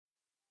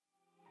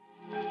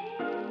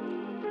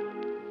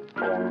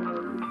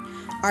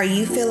Are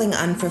you feeling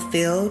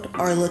unfulfilled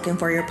or looking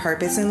for your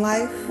purpose in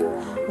life?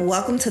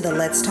 Welcome to the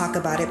Let's Talk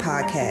About It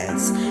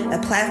podcast,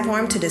 a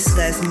platform to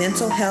discuss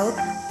mental health,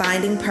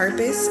 finding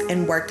purpose,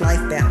 and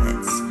work-life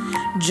balance.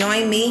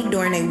 Join me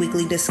during a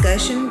weekly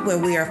discussion where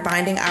we are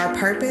finding our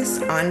purpose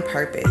on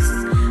purpose.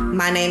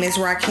 My name is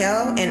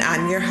Raquel, and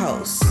I'm your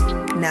host.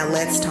 Now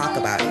let's talk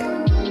about it.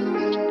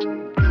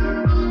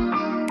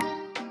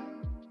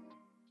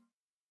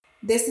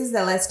 This is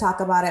the Let's Talk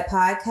About It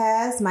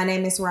podcast. My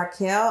name is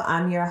Raquel.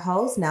 I'm your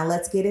host. Now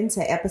let's get into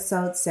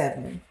episode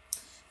 7.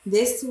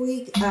 This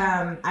week,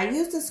 I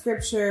used the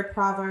scripture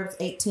Proverbs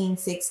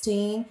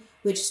 18:16,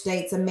 which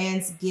states, "A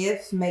man's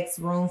gift makes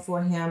room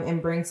for him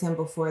and brings him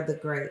before the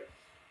great."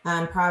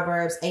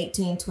 Proverbs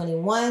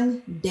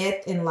 18:21,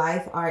 "Death and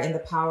life are in the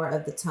power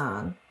of the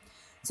tongue."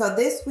 So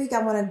this week,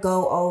 I want to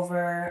go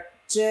over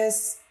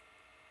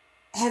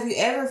have you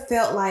ever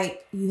felt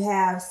like you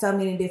have so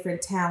many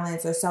different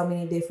talents or so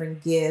many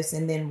different gifts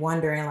and then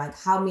wondering like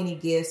how many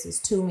gifts is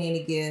too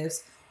many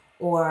gifts,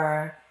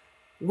 or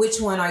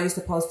which one are you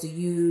supposed to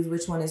use?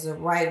 Which one is the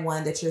right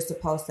one that you're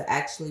supposed to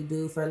actually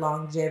do for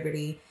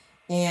longevity?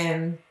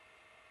 And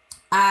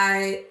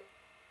I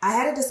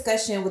had a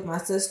discussion with my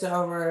sister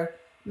over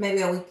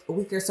maybe a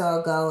week or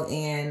so ago,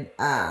 and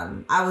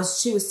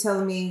she was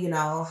telling me, you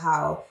know,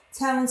 how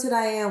talented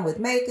I am with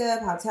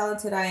makeup, how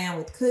talented I am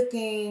with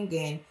cooking,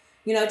 and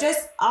you know,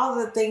 just all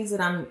the things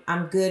that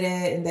I'm good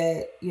at, and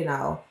that, you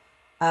know,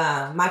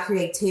 my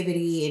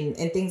creativity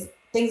and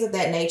things of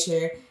that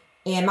nature.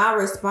 And my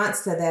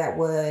response to that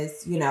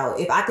was, you know,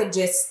 if I could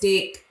just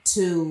stick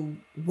to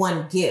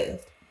one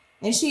gift.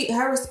 And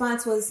her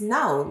response was,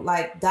 no,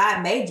 like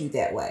God made you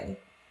that way.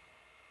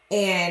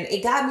 And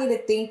it got me to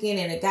thinking,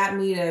 and it got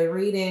me to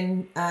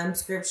reading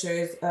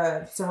scriptures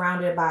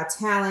surrounded by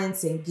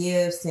talents and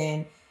gifts,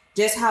 and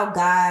just how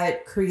God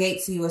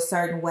creates you a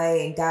certain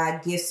way, and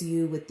God gifts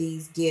you with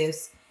these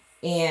gifts,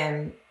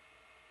 and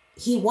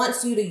he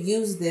wants you to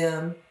use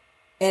them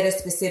at a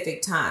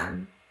specific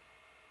time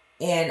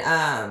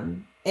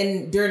and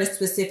during a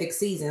specific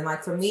season.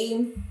 Like for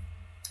me,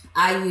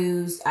 I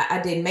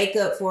did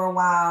makeup for a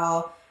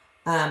while.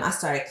 I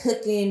started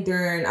cooking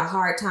during a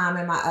hard time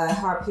in my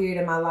hard period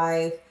in my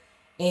life.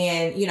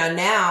 And, you know,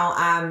 now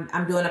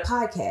I'm doing a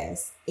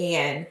podcast.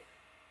 And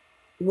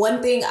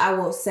one thing I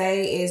will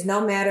say is no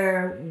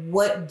matter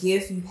what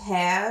gift you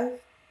have,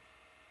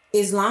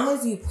 as long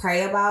as you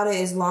pray about it,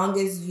 as long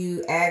as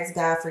you ask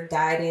God for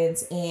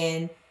guidance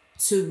and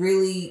to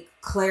really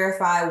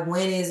clarify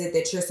when is it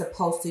that you're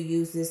supposed to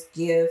use this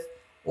gift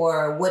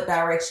or what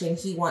direction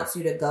he wants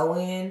you to go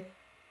in,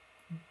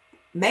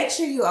 make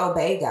sure you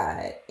obey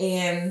God.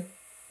 And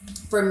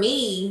for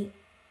me,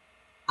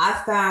 I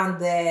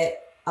found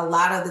that a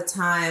lot of the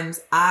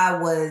times I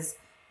was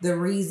the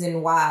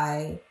reason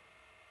why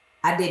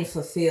I didn't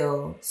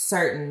fulfill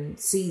certain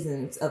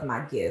seasons of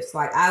my gifts.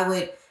 Like I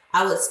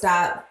would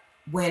stop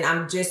when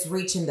I'm just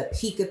reaching the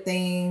peak of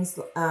things.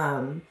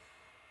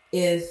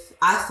 If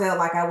I felt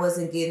like I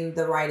wasn't getting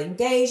the right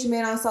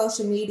engagement on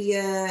social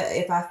media,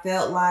 if I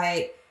felt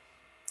like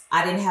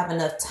I didn't have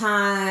enough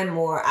time,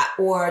 or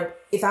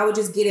if I would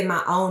just get in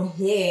my own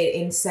head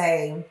and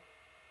say,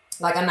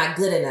 like, I'm not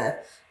good enough.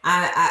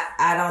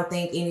 I don't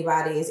think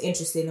anybody is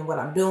interested in what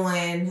I'm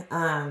doing.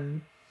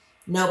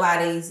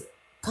 Nobody's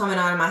coming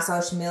on my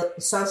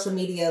social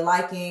media,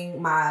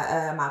 liking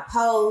my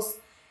posts,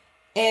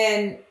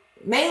 and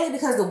mainly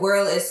because the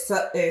world is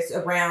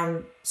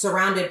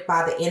surrounded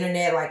by the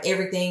internet. Like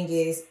everything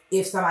is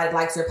if somebody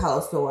likes your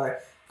post, or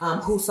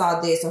who saw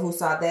this or who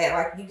saw that.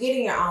 Like you get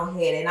in your own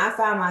head, and I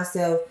found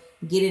myself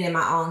getting in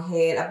my own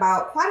head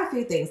about quite a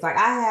few things. Like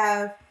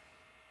I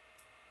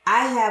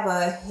have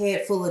a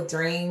head full of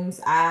dreams.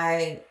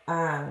 I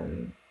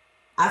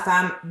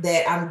found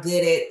that I'm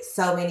good at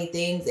so many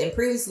things, and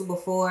previously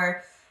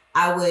before,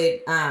 I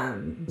would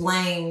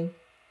blame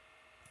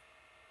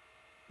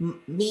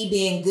me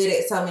being good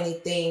at so many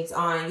things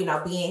on, you know,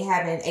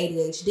 having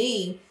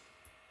ADHD.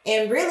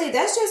 And really,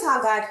 that's just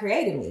how God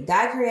created me.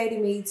 God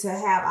created me to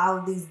have all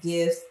of these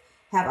gifts,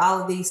 have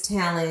all of these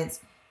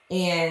talents,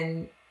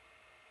 and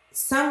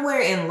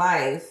somewhere in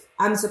life,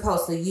 I'm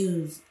supposed to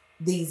use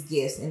these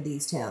gifts and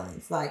these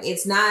talents. Like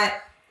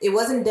it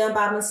wasn't done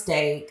by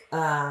mistake.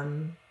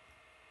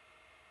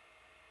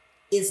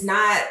 It's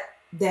not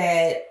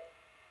that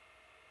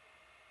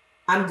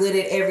I'm good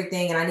at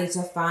everything and I need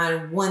to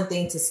find one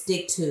thing to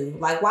stick to.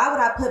 Like, why would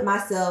I put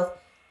myself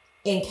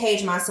and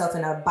cage myself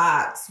in a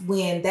box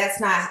when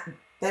that's not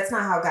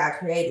how God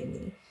created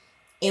me?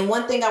 And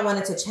one thing I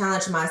wanted to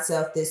challenge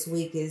myself this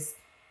week is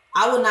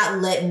I will not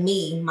let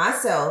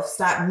myself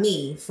stop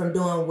me from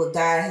doing what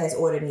God has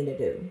ordered me to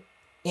do.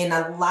 And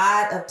a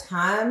lot of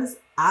times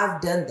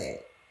I've done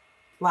that.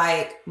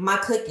 Like my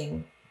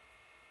cooking.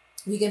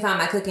 You can find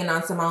my cooking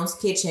on Simone's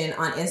Kitchen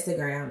on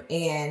Instagram.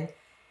 And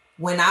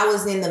when I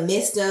was in the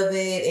midst of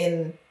it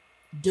and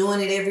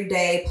doing it every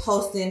day,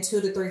 posting 2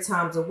 to 3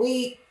 times a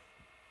week,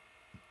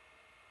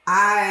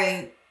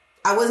 I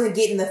wasn't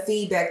getting the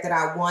feedback that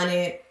I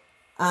wanted.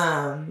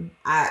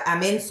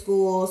 I'm in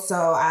school, so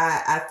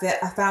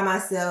I found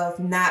myself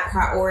not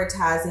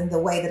prioritizing the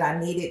way that I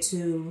needed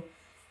to.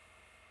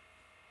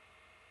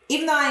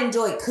 Even though I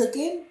enjoyed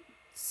cooking,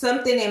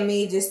 something in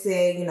me just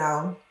said,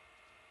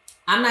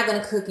 I'm not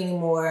going to cook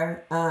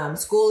anymore.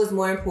 School is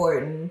more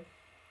important.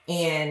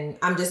 And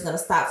I'm just going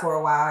to stop for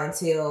a while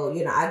until,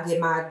 I get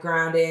my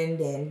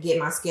grounding and get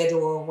my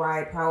schedule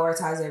right,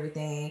 prioritize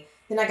everything.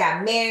 Then I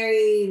got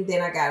married.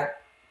 Then I got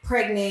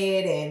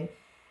pregnant and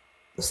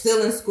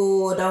still in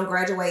school. Don't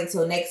graduate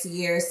until next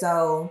year.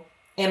 So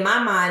in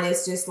my mind,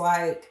 it's just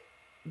like,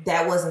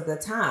 that wasn't the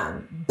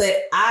time.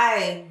 But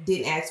I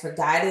didn't ask for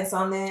guidance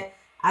on that.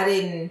 I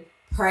didn't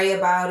pray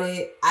about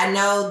it. I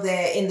know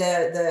that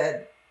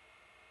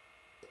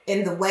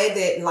in the way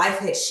that life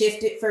had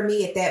shifted for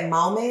me at that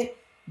moment,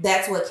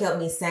 that's what kept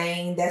me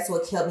sane. That's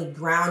what kept me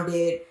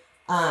grounded.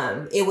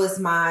 It was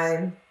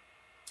my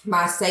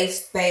safe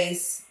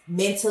space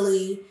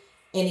mentally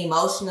and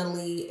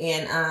emotionally.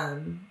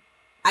 And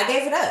I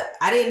gave it up.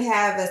 I didn't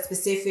have a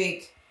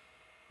specific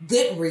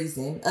good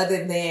reason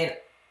other than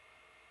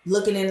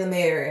looking in the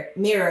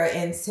mirror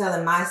and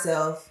telling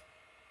myself,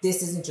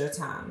 this isn't your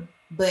time.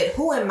 But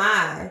who am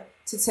I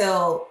to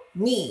tell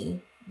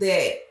me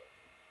that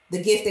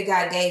the gift that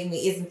God gave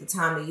me isn't the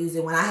time to use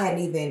it when I hadn't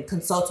even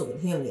consulted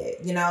with him yet,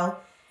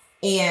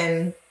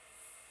 And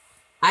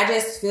I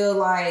just feel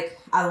like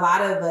a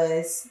lot of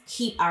us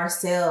keep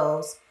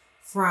ourselves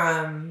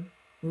from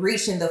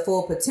reaching the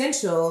full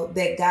potential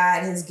that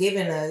God has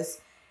given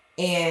us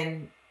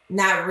and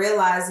not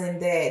realizing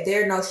that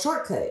there are no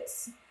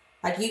shortcuts.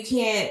 Like you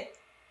can't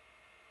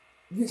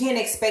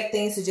expect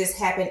things to just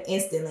happen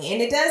instantly.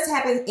 And it does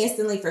happen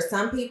instantly for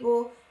some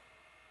people,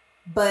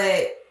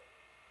 but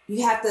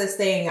you have to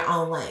stay in your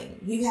own lane.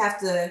 You have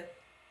to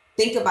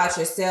think about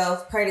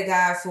yourself, pray to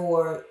God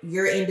for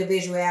your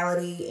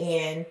individuality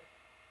and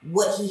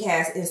what he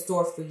has in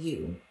store for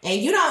you.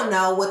 And you don't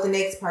know what the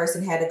next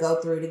person had to go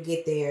through to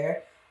get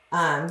there.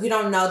 You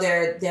don't know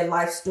their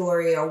life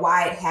story or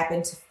why it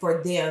happened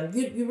for them.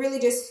 You really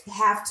just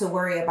have to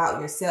worry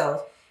about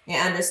yourself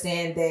and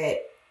understand that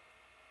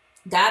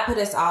God put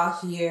us all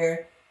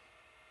here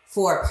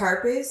for a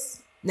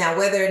purpose. Now,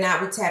 whether or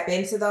not we tap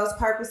into those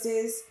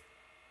purposes,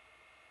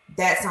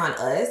 that's on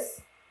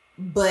us.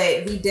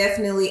 But we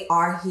definitely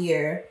are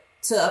here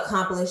to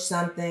accomplish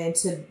something.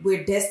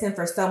 We're destined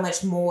for so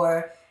much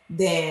more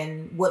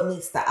than what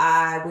meets the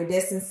eye. We're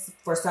destined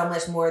for so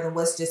much more than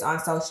what's just on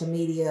social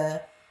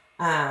media.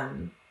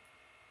 And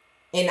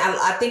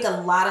I think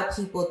a lot of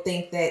people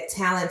think that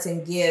talents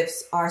and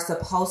gifts are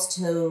supposed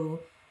to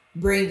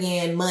bring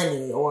in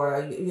money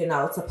or,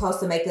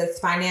 supposed to make us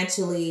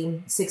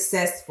financially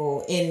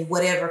successful in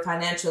whatever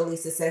financially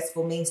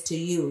successful means to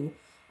you.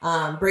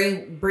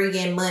 Bring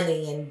in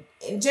money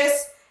and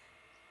just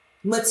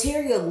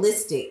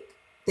materialistic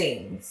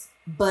things.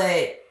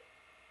 But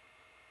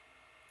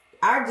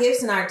our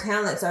gifts and our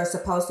talents are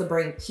supposed to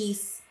bring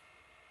peace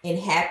and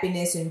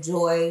happiness and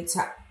joy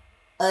to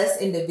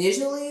us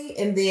individually.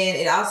 And then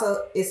it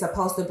also is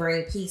supposed to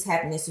bring peace,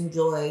 happiness, and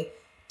joy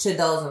to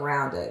those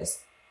around us.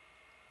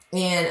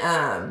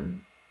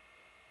 And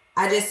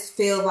I just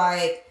feel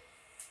like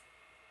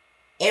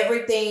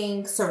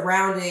everything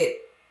surrounded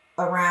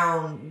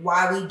around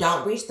why we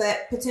don't reach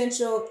that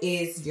potential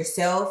is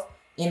yourself.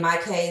 In my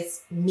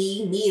case,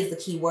 me is the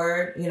key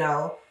word.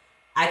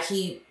 I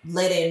keep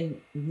letting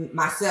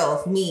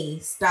myself,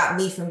 stop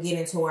me from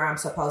getting to where I'm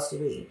supposed to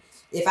be.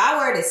 If I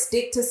were to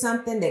stick to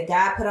something that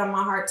God put on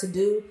my heart to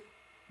do,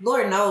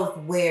 Lord knows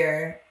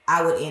where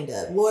I would end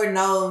up. Lord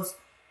knows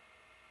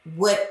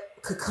what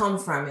could come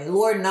from it.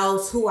 Lord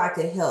knows who I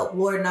could help.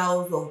 Lord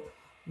knows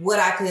what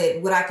I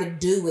could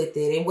do with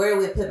it and where it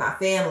would put my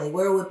family,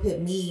 where it would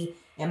put me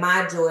and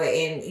my joy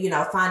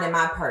and, finding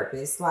my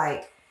purpose.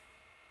 Like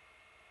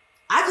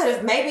I could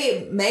have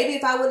maybe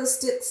if I would have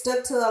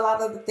stuck to a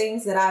lot of the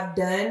things that I've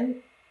done,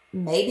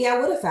 maybe I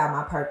would have found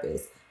my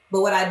purpose.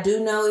 But what I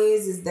do know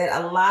is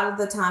that a lot of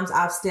the times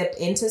I've stepped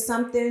into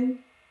something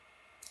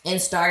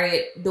and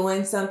started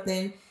doing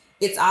something,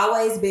 it's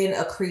always been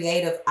a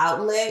creative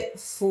outlet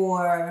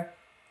for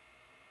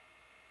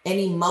an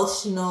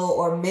emotional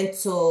or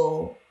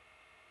mental,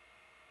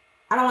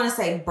 I don't want to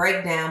say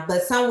breakdown,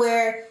 but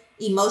somewhere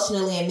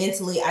emotionally and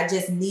mentally, I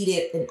just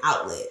needed an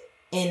outlet.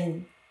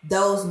 And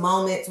those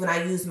moments when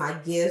I use my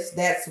gifts,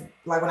 that's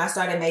like when I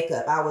started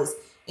makeup, I was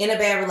in a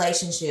bad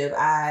relationship.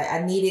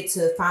 I needed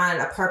to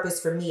find a purpose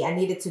for me. I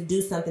needed to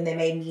do something that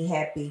made me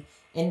happy.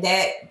 And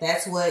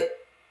that's what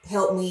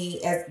helped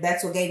me,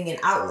 that's what gave me an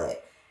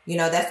outlet.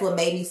 That's what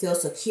made me feel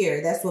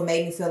secure. That's what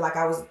made me feel like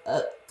I was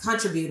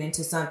contributing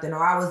to something,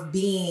 or I was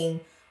being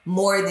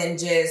more than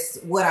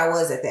just what I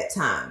was at that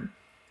time.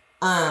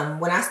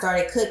 When I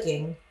started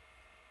cooking,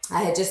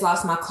 I had just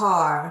lost my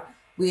car.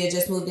 We had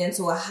just moved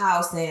into a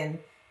house and,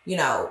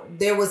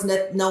 there was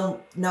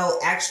no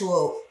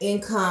actual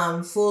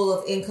income, full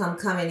of income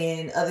coming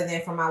in other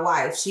than from my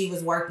wife. She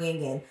was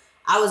working and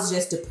I was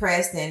just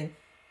depressed, and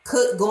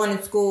going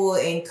to school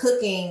and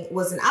cooking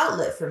was an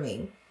outlet for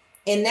me.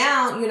 And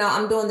now,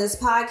 I'm doing this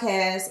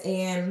podcast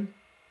and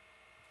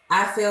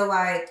I feel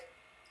like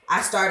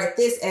I started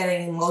this at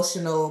an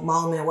emotional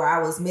moment where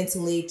I was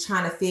mentally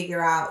trying to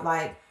figure out,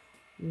 like,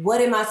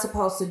 what am I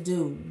supposed to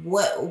do?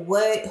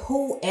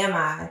 Who am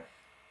I?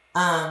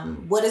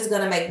 What is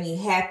going to make me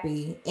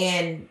happy?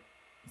 And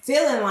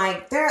feeling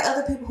like there are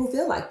other people who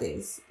feel like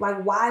this.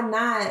 Like, why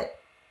not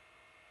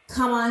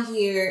come on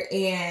here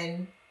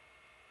and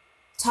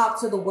talk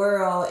to the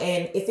world?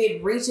 And if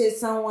it reaches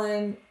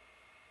someone,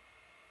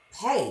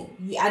 hey,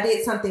 I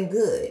did something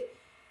good.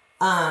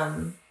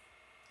 I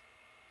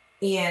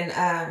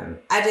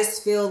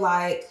just feel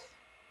like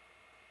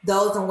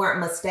those weren't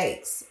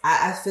mistakes.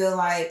 I feel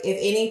like, if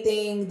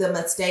anything, the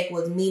mistake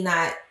was me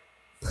not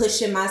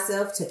pushing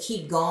myself to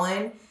keep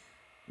going,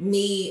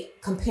 me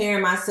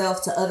comparing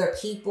myself to other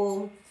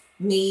people,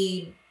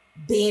 me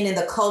being in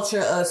the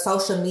culture of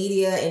social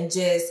media and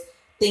just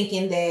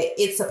thinking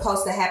that it's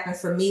supposed to happen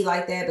for me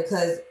like that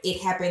because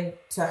it happened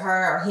to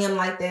her or him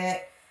like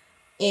that.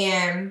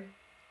 And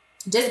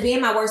just being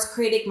my worst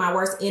critic, my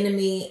worst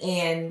enemy,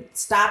 and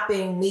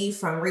stopping me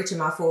from reaching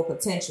my full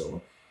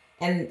potential.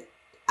 And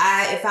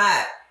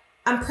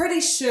I'm pretty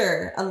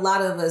sure a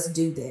lot of us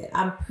do that.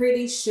 I'm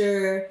pretty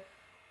sure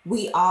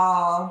we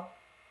all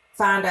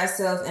find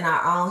ourselves in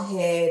our own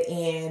head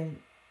and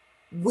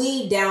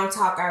we down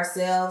talk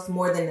ourselves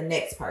more than the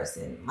next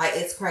person. Like,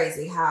 it's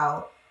crazy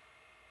how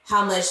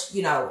much,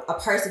 a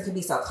person can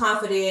be so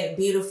confident,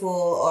 beautiful,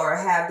 or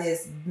have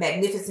this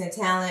magnificent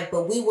talent,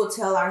 but we will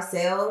tell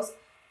ourselves,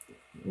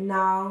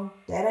 no,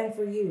 that ain't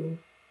for you.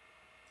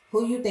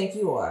 Who you think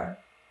you are?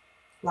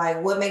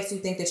 Like, what makes you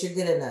think that you're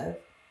good enough?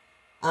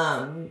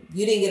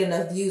 You didn't get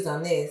enough views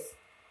on this.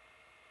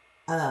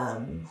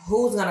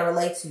 Who's gonna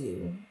relate to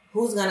you?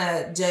 Who's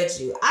gonna judge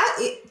you?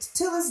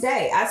 To this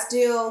day, I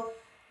still,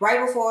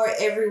 right before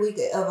every week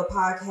of a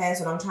podcast,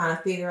 when I'm trying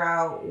to figure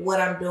out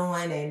what I'm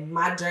doing and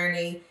my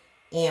journey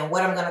and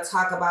what I'm gonna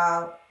talk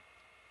about,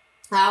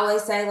 I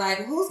always say,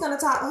 like, who's gonna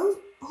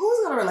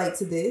relate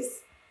to this?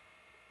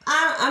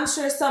 I'm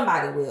sure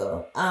somebody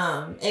will.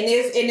 And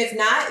if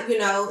not,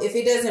 if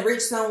it doesn't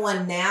reach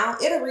someone now,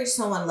 it'll reach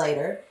someone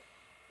later.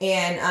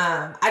 And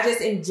I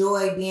just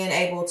enjoy being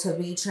able to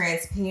be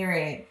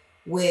transparent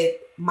with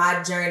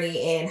my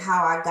journey and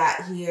how I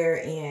got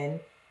here, and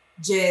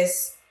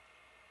just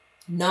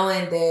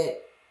knowing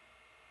that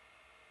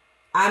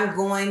I'm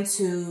going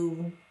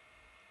to,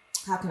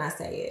 how can I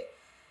say it?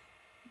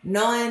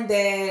 Knowing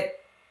that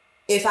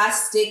if I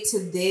stick to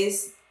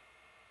this,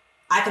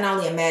 I can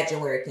only imagine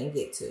where it can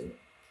get to.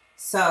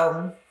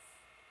 So,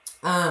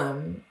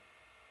 I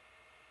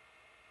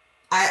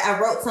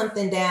wrote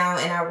something down,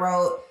 and I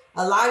wrote,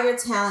 allow your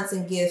talents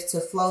and gifts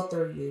to flow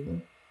through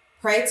you.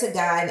 Pray to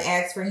God and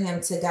ask for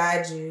Him to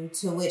guide you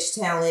to which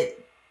talent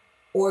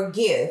or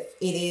gift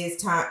it is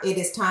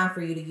time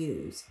for you to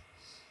use.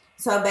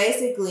 So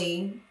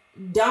basically,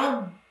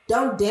 don't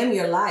dim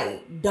your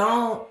light.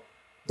 Don't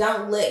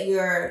let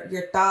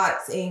your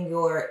thoughts and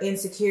your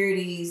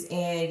insecurities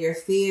and your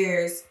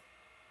fears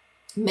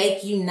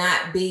make you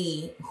not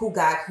be who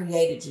God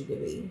created you to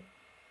be.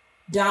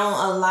 Don't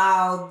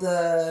allow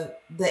the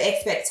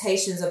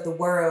expectations of the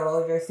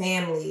world, of your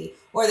family,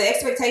 or the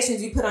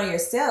expectations you put on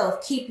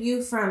yourself keep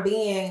you from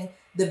being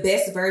the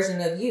best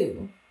version of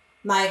you.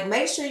 Like,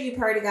 make sure you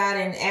pray to God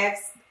and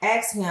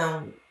ask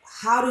Him,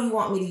 how do you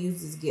want me to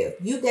use this gift?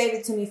 You gave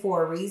it to me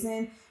for a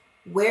reason.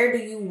 Where do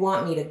you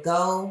want me to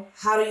go?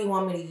 How do you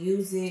want me to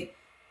use it?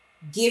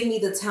 Give me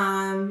the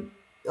time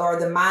or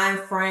the mind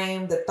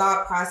frame, the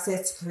thought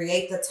process to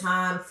create the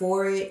time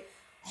for it.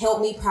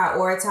 Help me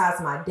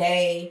prioritize my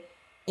day.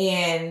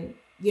 And,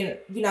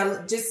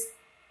 just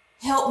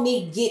help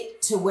me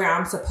get to where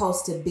I'm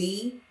supposed to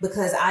be,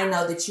 because I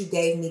know that you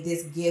gave me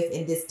this gift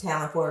and this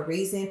talent for a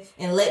reason.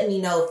 And let me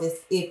know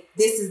if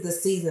this is the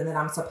season that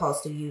I'm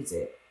supposed to use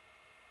it.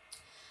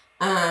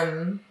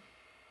 I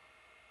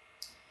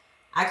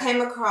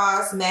came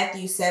across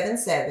Matthew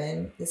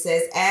 7:7. It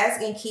says,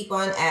 ask and keep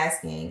on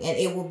asking, and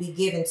it will be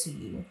given to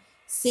you.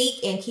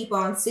 Seek and keep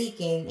on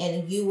seeking,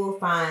 and you will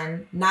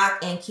find. Knock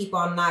and keep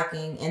on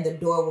knocking, and the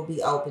door will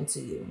be open to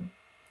you.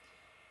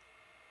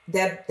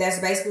 That's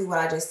basically what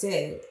I just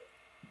said.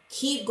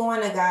 Keep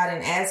going to God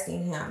and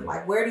asking Him,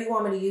 like, where do you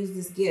want me to use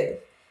this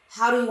gift?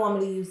 How do you want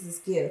me to use this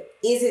gift?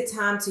 Is it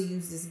time to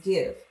use this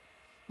gift?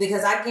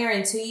 Because I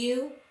guarantee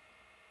you,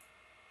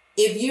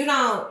 if you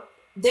don't,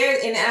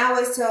 and I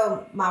always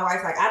tell my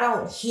wife, like, I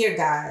don't hear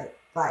God,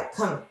 like,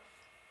 come,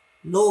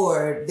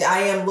 Lord,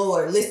 I am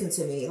Lord, listen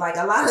to me. Like,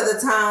 a lot of the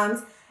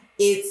times,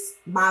 it's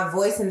my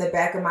voice in the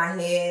back of my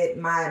head,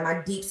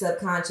 my deep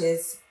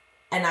subconscious,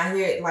 and I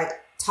hear it, like,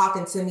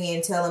 talking to me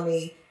and telling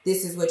me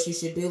this is what you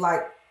should do.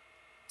 Like,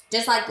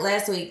 just like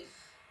last week,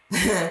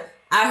 I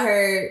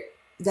heard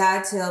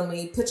God tell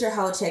me, put your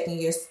whole check in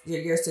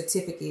your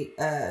certificate.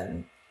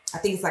 I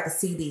think it's like a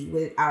CD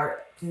with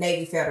our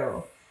Navy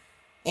Federal.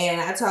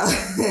 And I told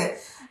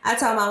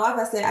my wife,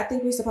 I said, I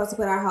think we're supposed to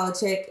put our whole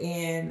check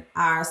in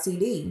our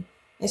CD.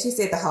 And she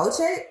said, the whole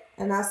check?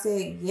 And I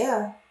said,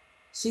 yeah.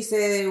 She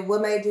said,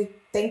 what made you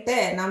think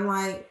that? And I'm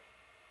like,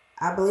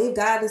 I believe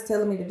God is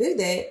telling me to do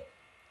that.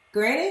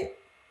 Granted,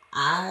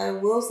 I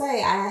will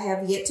say I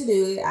have yet to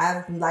do it.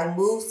 I've like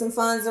moved some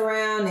funds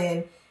around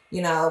and,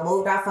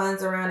 moved our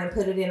funds around and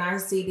put it in our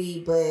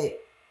CD,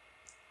 but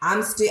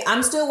I'm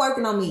still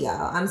working on me,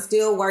 y'all. I'm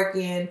still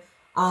working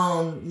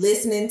on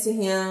listening to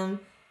him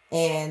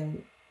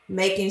and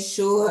making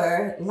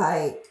sure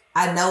like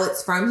I know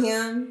it's from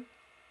him.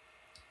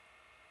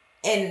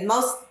 And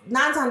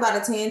 9 times out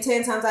of 10,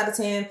 10 times out of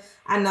 10,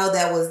 I know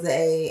that was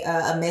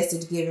a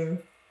message given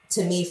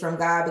to me from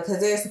God, because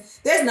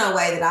there's no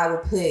way that I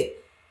would put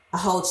a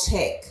whole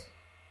check,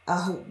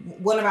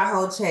 one of our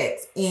whole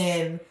checks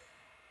in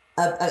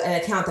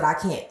an account that I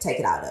can't take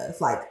it out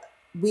of. Like,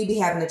 we be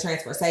having to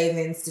transfer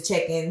savings to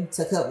check in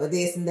to cover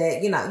this and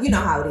that. You know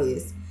how it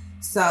is.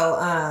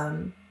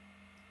 So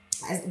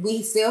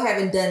we still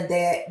haven't done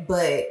that,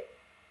 but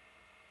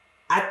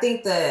I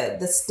think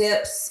the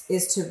steps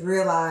is to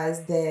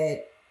realize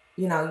that,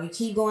 you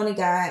keep going to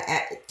God,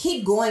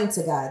 keep going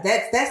to God.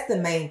 That's the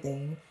main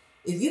thing.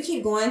 If you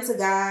keep going to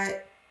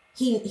God,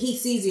 he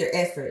sees your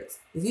efforts.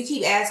 If you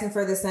keep asking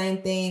for the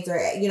same things or,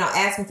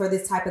 asking for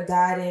this type of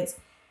guidance,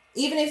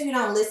 even if you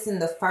don't listen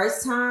the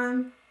first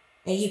time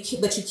but you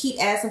keep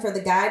asking for the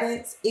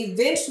guidance,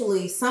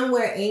 eventually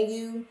somewhere in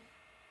you,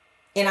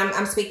 and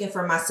I'm speaking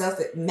for myself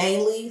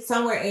mainly,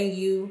 somewhere in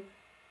you,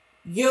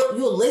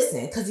 you'll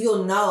listen, because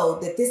you'll know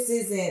that this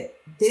is the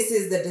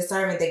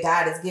discernment that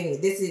God is giving you.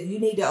 You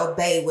need to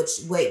obey what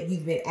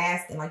you've been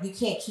asking. Like, you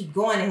can't keep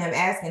going to him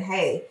asking,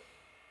 hey,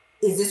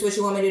 is this what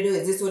you want me to do?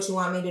 Is this what you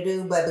want me to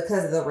do? But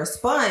because of the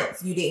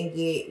response you didn't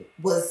get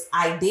was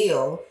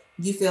ideal,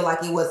 you feel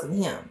like it wasn't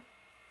him.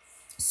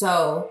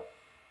 So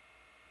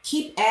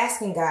keep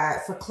asking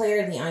God for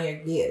clarity on your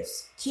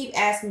gifts. Keep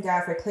asking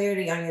God for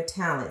clarity on your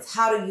talents,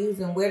 how to use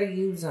them, where to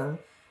use them,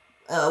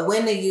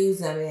 when to use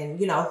them, and,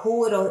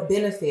 who it'll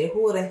benefit,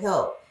 who it'll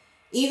help,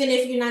 even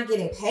if you're not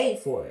getting paid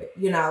for it.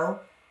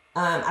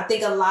 I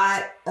think a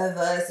lot of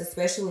us,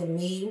 especially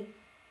me,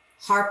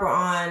 harper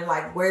on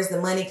like, where's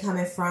the money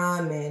coming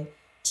from, and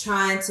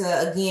trying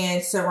to,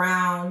 again,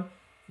 surround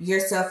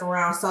yourself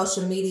around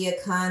social media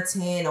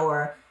content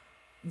or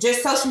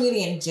just social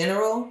media in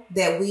general,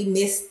 that we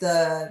miss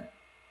the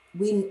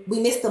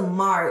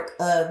mark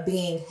of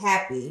being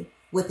happy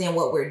within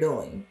what we're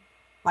doing.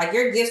 Like,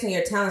 your gifts and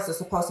your talents are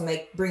supposed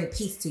to bring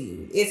peace to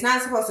you. It's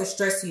not supposed to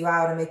stress you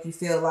out and make you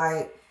feel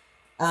like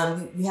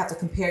you have to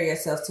compare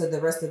yourself to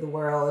the rest of the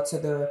world, to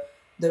the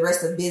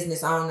rest of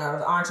business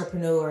owners,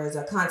 entrepreneurs,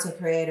 or content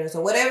creators,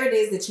 or whatever it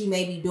is that you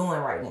may be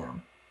doing right now.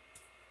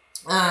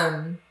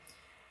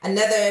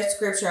 Another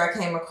scripture I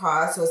came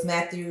across was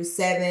Matthew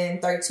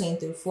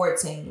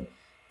 7:13-14.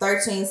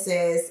 13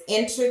 says,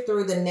 "Enter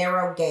through the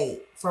narrow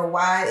gate, for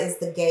wide is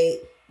the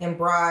gate, and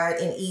broad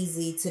and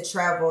easy to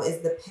travel is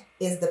the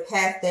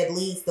path that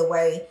leads the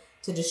way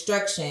to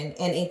destruction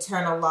and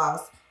eternal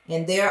loss,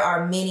 and there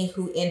are many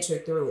who enter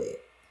through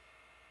it."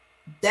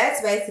 That's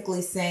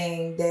basically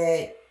saying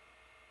that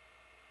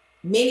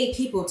many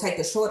people take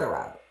the shorter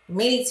route.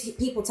 Many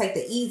people take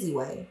the easy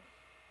way.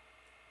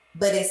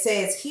 But it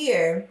says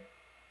here,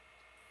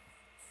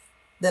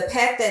 the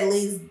path that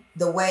leads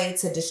the way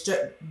to this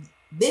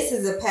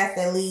is a path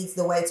that leads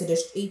the way to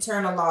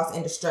eternal loss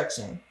and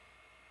destruction.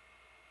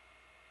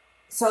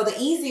 So the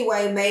easy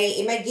way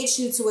may get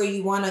you to where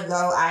you want to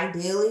go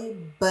ideally,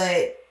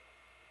 but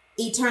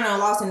eternal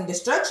loss and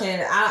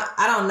destruction,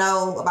 I don't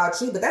know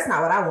about you, but that's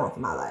not what I want for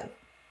my life.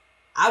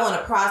 I want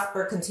to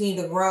prosper,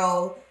 continue to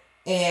grow,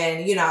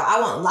 and, I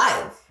want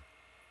life.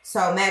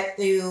 So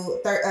Matthew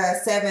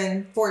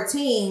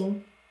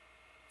 7:14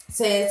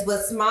 says,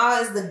 "But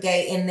small is the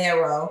gate and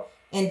narrow,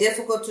 and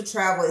difficult to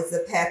travel is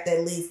the path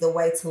that leads the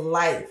way to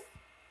life."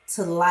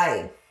 To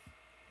life.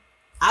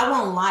 I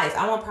want life.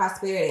 I want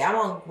prosperity. I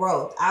want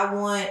growth. I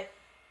want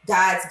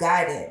God's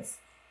guidance.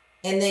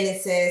 And then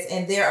it says,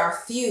 "And there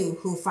are few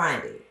who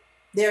find it."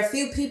 There are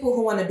few people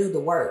who want to do the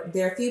work.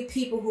 There are few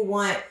people who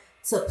want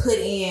to put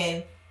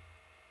in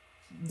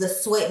the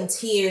sweat and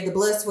tears, the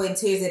blood, sweat, and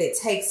tears that it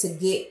takes to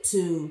get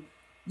to,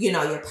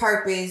 your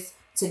purpose,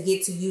 to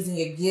get to using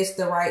your gifts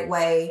the right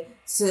way,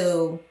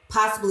 to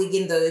possibly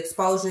getting the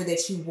exposure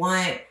that you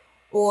want,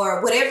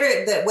 or whatever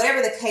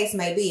the case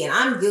may be. And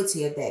I'm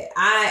guilty of that.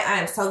 I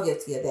am so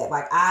guilty of that.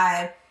 Like,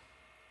 I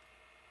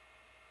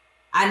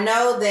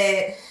know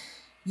that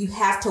you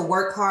have to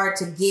work hard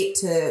to get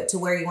to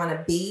where you want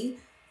to be.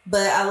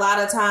 But a lot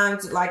of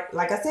times, like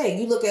I said,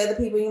 you look at other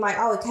people and you're like,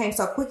 oh, it came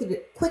so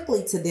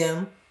quickly to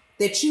them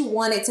that you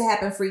want it to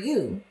happen for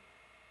you.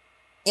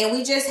 And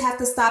we just have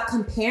to stop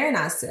comparing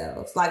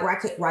ourselves. Like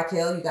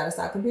Raquel, you got to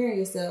stop comparing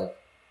yourself,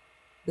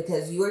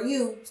 because you are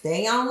you. Stay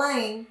in your own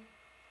lane.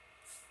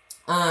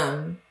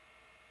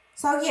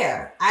 So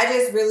yeah, I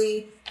just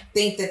really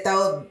think that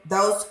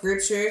those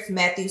scriptures,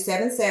 Matthew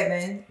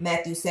 7:7,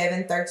 Matthew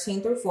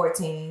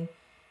 7:13-14,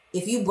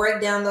 if you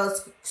break down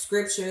those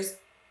scriptures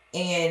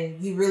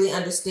and you really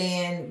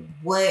understand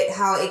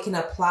how it can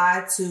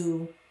apply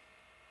to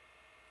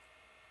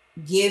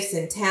gifts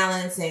and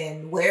talents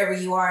and wherever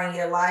you are in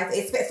your life,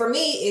 for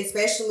me,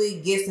 especially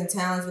gifts and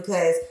talents,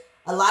 because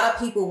a lot of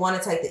people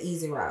want to take the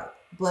easy route,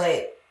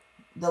 but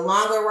the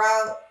longer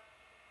route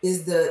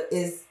is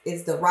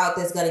the route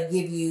that's going to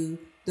give you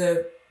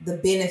the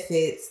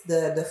benefits,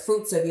 the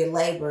fruits of your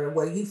labor,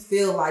 where you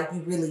feel like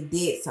you really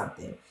did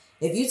something.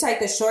 If you take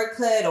the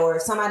shortcut, or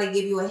if somebody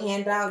give you a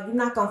handout, you're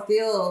not going to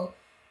feel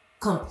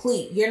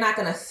complete. You're not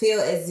going to feel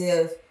as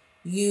if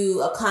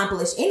you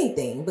accomplished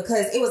anything,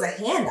 because it was a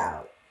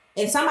handout,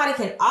 and somebody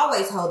can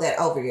always hold that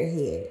over your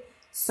head.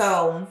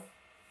 So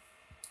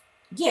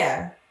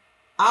yeah,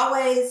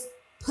 always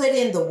put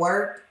in the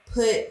work,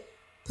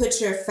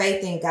 put your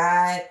faith in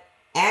God,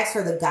 ask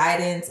for the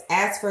guidance,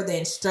 ask for the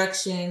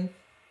instruction.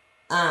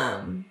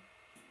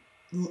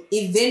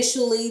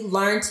 Eventually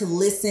learn to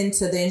listen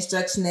to the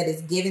instruction that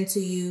is given to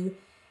you.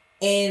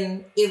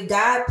 And if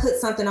God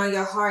put something on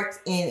your heart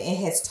and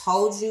has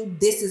told you,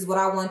 this is what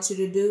I want you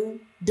to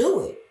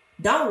do it.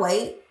 Don't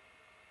wait.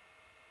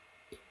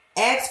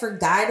 Ask for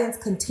guidance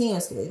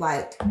continuously.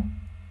 Like,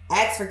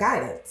 ask for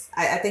guidance.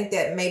 I think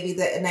that may be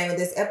the name of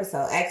this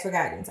episode. Ask for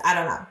guidance. I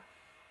don't know.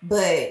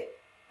 But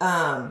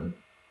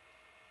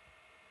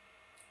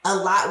a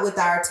lot with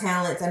our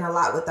talents and a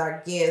lot with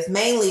our gifts,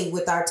 mainly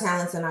with our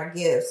talents and our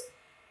gifts,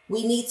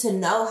 we need to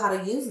know how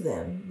to use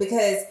them.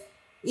 Because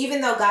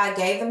even though God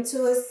gave them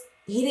to us,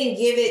 He didn't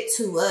give it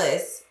to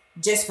us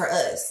just for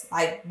us.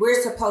 Like,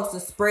 we're supposed to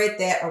spread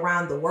that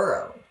around the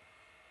world.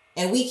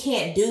 And we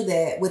can't do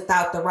that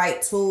without the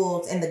right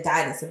tools and the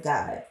guidance of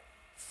God.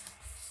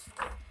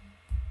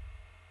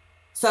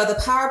 So the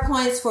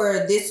PowerPoints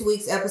for this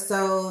week's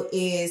episode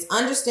is: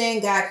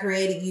 understand God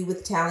created you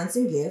with talents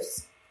and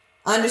gifts.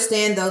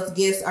 Understand those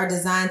gifts are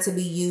designed to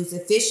be used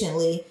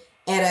efficiently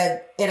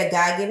at a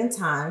God-given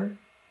time.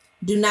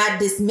 Do not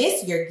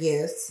dismiss your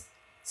gifts.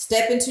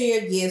 Step into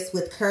your gifts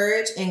with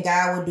courage, and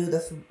God will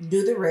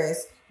do the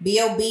rest.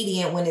 Be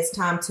obedient when it's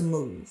time to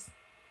move.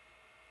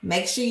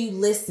 Make sure you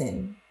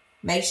listen.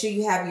 Make sure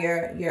you have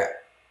your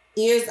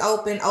ears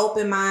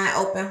open mind,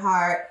 open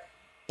heart,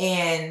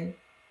 and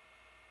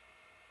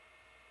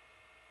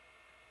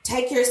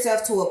take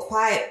yourself to a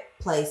quiet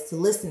place to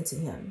listen to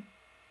Him.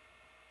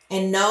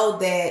 And know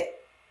that,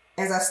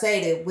 as I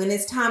stated, when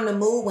it's time to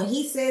move, when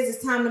He says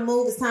it's time to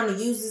move, it's time to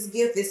use this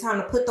gift, it's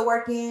time to put the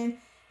work in,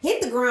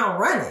 hit the ground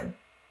running.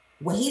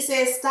 When He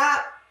says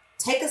stop,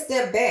 take a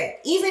step back.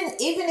 Even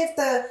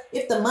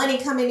if the money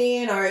coming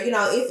in, or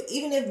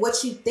even if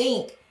what you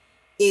think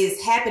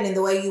is happening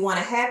the way you want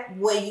it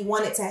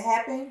to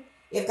happen,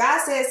 if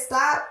God says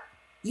stop,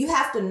 you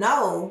have to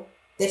know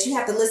that you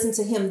have to listen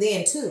to Him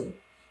then too.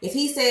 If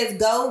He says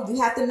go,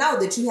 you have to know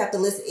that you have to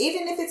listen,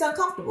 even if it's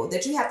uncomfortable,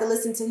 that you have to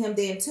listen to Him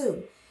then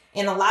too.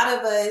 And a lot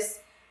of us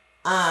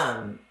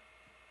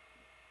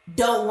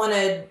don't want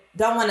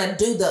to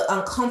do the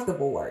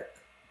uncomfortable work.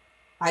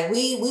 Like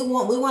we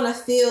want to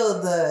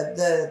feel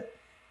the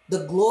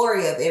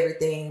glory of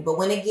everything, but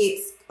when it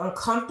gets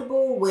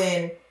uncomfortable,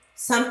 when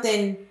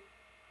something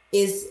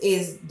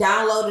is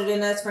downloaded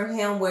in us from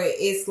Him, where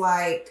it's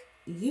like,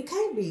 you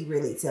can't be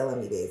really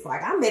telling me this.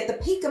 Like, I'm at the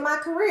peak of my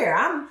career.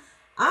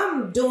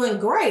 I'm doing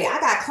great.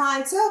 I got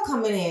clientele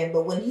coming in.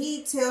 But when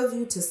He tells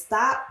you to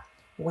stop,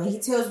 when He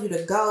tells you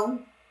to go,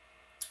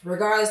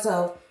 regardless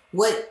of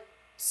what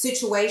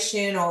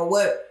situation or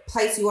what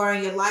place you are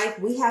in your life,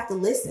 we have to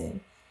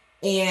listen.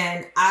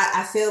 And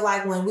I feel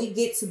like when we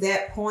get to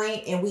that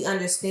point and we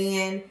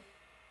understand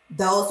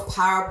those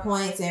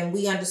PowerPoints and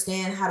we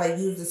understand how to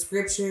use the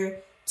scripture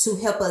to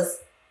help us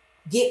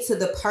get to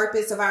the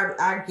purpose of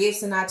our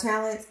gifts and our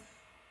talents,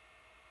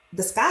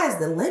 the sky is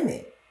the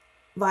limit.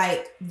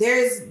 Like,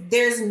 there's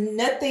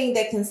nothing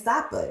that can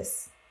stop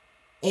us.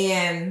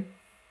 And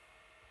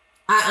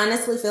I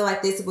honestly feel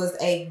like this was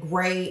a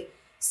great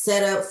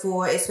setup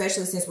for,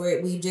 especially since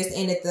we just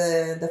ended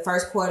the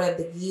first quarter of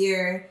the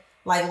year.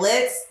 Like,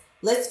 let's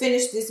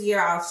finish this year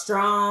off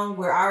strong.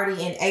 We're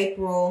already in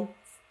April.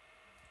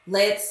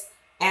 Let's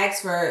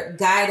ask for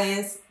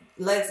guidance.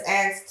 Let's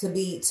ask to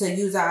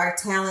use our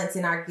talents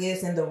and our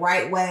gifts in the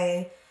right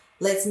way.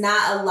 Let's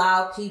not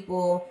allow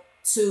people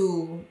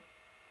to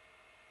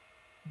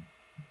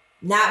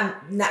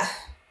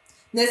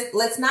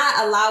let's not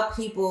allow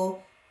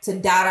people to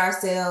doubt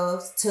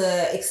ourselves,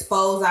 to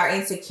expose our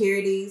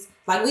insecurities.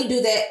 Like, we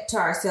do that to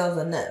ourselves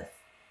enough.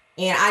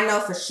 And I know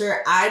for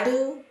sure I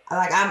do.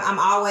 Like, I'm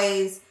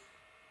always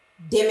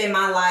dimming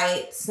my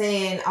light,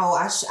 saying, oh,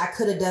 I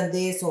could have done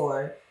this,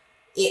 or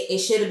it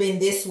should have been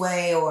this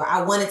way, or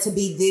I want it to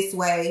be this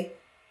way.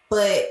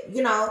 But,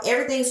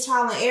 everything's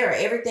trial and error.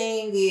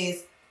 Everything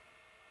is,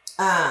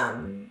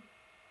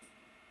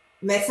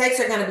 mistakes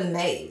are going to be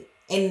made.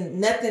 And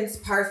nothing's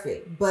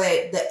perfect,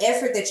 but the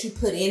effort that you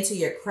put into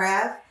your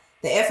craft,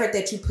 the effort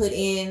that you put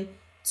in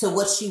to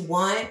what you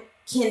want,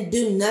 can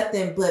do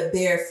nothing but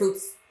bear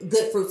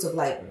good fruits of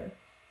labor.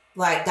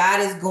 Like,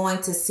 God is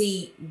going to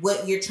see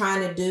what you're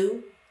trying to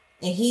do,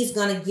 and He's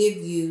going to give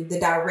you the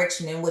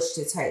direction in which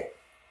to take.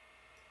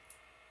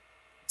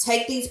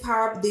 Take these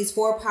 4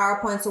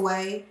 PowerPoints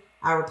away.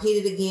 I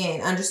repeat it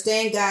again.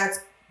 Understand God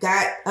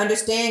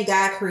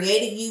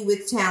created you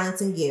with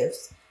talents and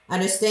gifts.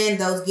 Understand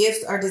those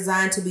gifts are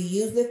designed to be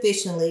used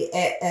efficiently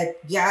at a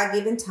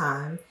God-given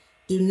time.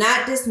 Do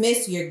not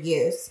dismiss your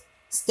gifts.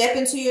 Step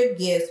into your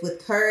gifts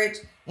with courage,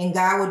 and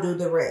God will do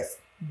the rest.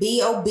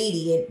 Be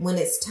obedient when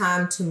it's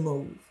time to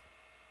move.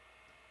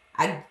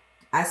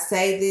 I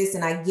say this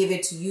and I give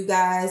it to you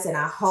guys, and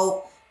I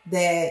hope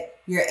that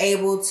you're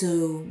able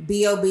to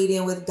be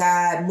obedient with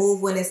God,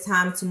 move when it's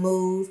time to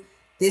move.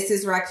 This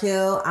is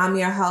Raquel. I'm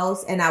your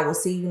host, and I will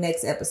see you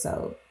next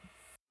episode.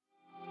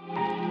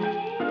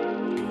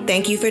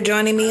 Thank you for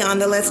joining me on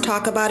the Let's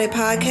Talk About It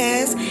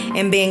podcast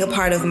and being a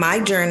part of my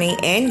journey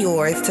and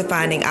yours to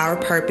finding our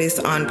purpose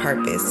on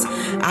purpose.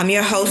 I'm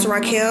your host,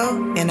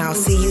 Raquel, and I'll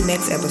see you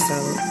next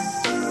episode.